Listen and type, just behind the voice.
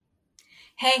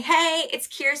Hey, hey, it's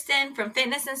Kirsten from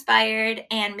Fitness Inspired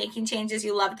and Making Changes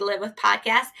You Love to Live with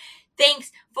podcast.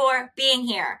 Thanks for being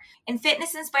here. In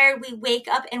Fitness Inspired, we wake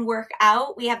up and work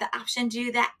out. We have the option to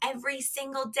do that every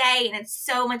single day, and it's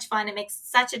so much fun. It makes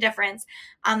such a difference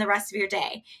on the rest of your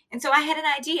day. And so I had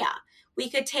an idea. We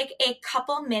could take a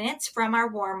couple minutes from our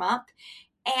warm up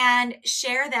and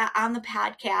share that on the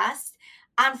podcast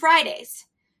on Fridays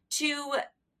to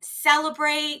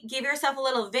celebrate, give yourself a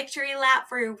little victory lap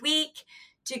for your week,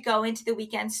 to go into the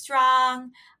weekend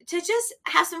strong, to just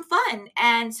have some fun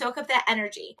and soak up that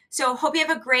energy. So hope you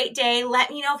have a great day. Let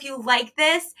me know if you like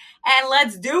this and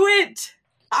let's do it.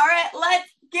 All right, let's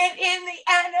get in the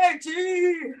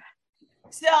energy.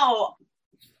 So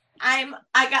I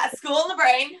got school in the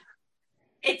brain.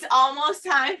 It's almost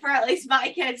time for at least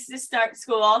my kids to start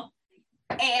school.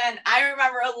 And I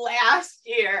remember last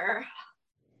year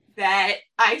that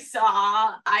I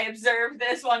observed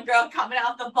this one girl coming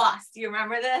off the bus. Do you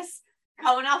remember this?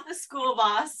 Coming off the school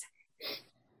bus.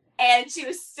 And she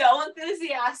was so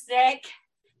enthusiastic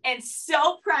and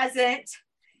so present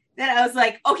that I was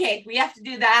like, okay, we have to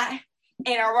do that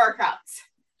in our workouts.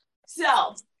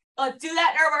 So let's do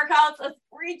that in our workouts. Let's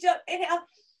reach up, inhale,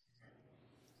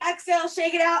 exhale,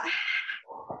 shake it out.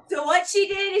 So what she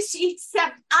did is she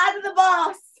stepped out of the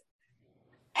bus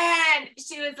and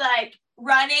she was like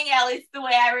running, at least the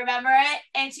way I remember it.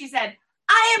 And she said,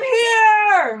 I am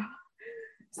here.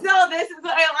 So this is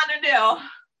what I want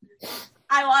to do.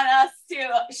 I want us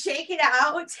to shake it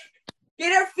out,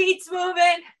 get our feet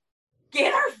moving.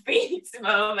 Get our feet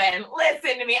moving.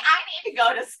 Listen to me. I need to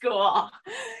go to school.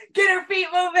 Get our feet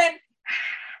moving.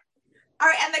 All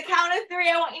right, on the count of 3,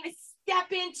 I want you to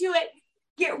step into it.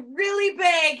 Get really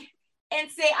big and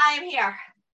say, I am here.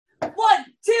 1,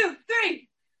 2, 3.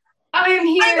 I am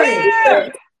here. I'm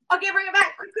here. Okay, bring it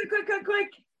back. Quick.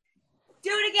 Do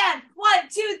it again. 1,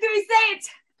 2, 3, say it.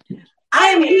 I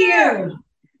am here.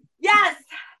 Yes.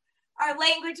 Our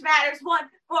language matters. 1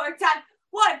 more time.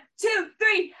 1, 2,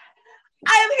 3.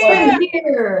 I am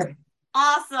here.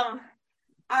 Awesome.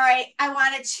 All right. I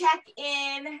want to check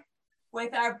in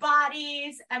with our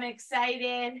bodies. I'm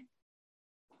excited.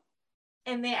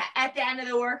 And at the end of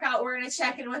the workout, we're going to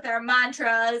check in with our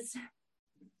mantras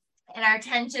and our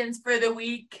tensions for the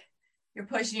week. You're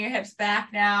pushing your hips back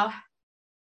now.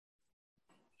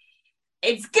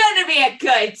 It's going to be a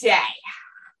good day.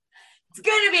 It's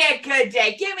going to be a good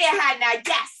day. Give me a hand now.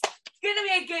 Yes. It's going to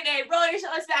be a good day. Roll your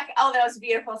shoulders back. Oh, that was a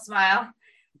beautiful smile.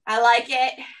 I like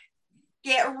it.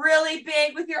 Get really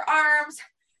big with your arms.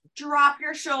 Drop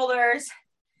your shoulders.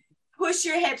 Push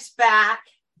your hips back.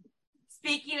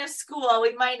 Speaking of school,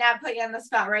 we might not put you on the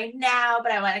spot right now,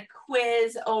 but I want to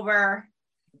quiz over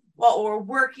what we're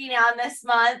working on this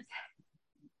month,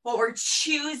 what we're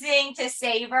choosing to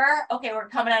savor. Okay, we're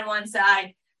coming on one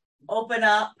side. Open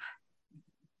up.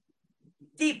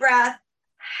 Deep breath.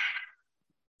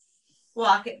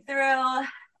 Walk it through.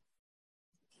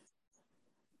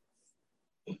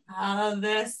 On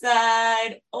this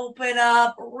side. Open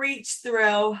up. Reach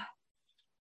through.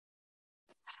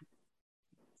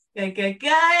 Good.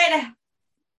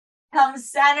 Come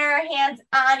center. Hands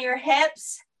on your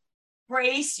hips.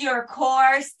 Brace your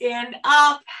core. Stand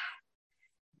up.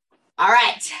 All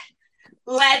right.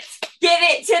 Let's get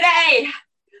it today.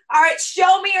 All right.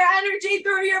 Show me your energy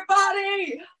through your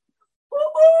body.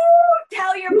 Woo-hoo.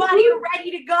 Tell your body you're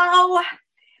ready to go.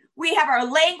 We have our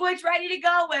language ready to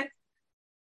go with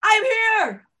I'm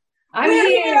here. I'm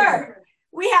here.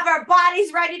 We have our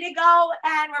bodies ready to go,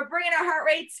 and we're bringing our heart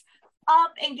rates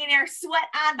up and getting our sweat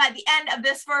on by the end of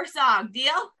this first song.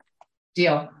 Deal?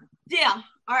 Deal.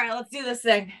 All right, let's do this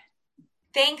thing.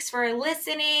 Thanks for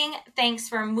listening. Thanks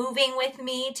for moving with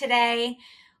me today.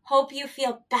 Hope you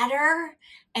feel better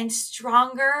and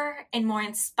stronger and more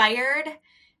inspired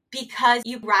because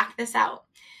you rocked this out.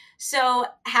 So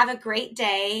have a great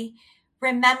day.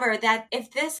 Remember that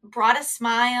if this brought a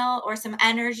smile or some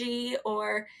energy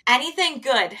or anything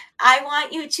good, I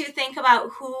want you to think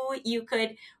about who you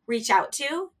could reach out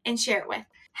to and share it with.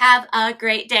 Have a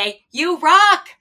great day. You rock!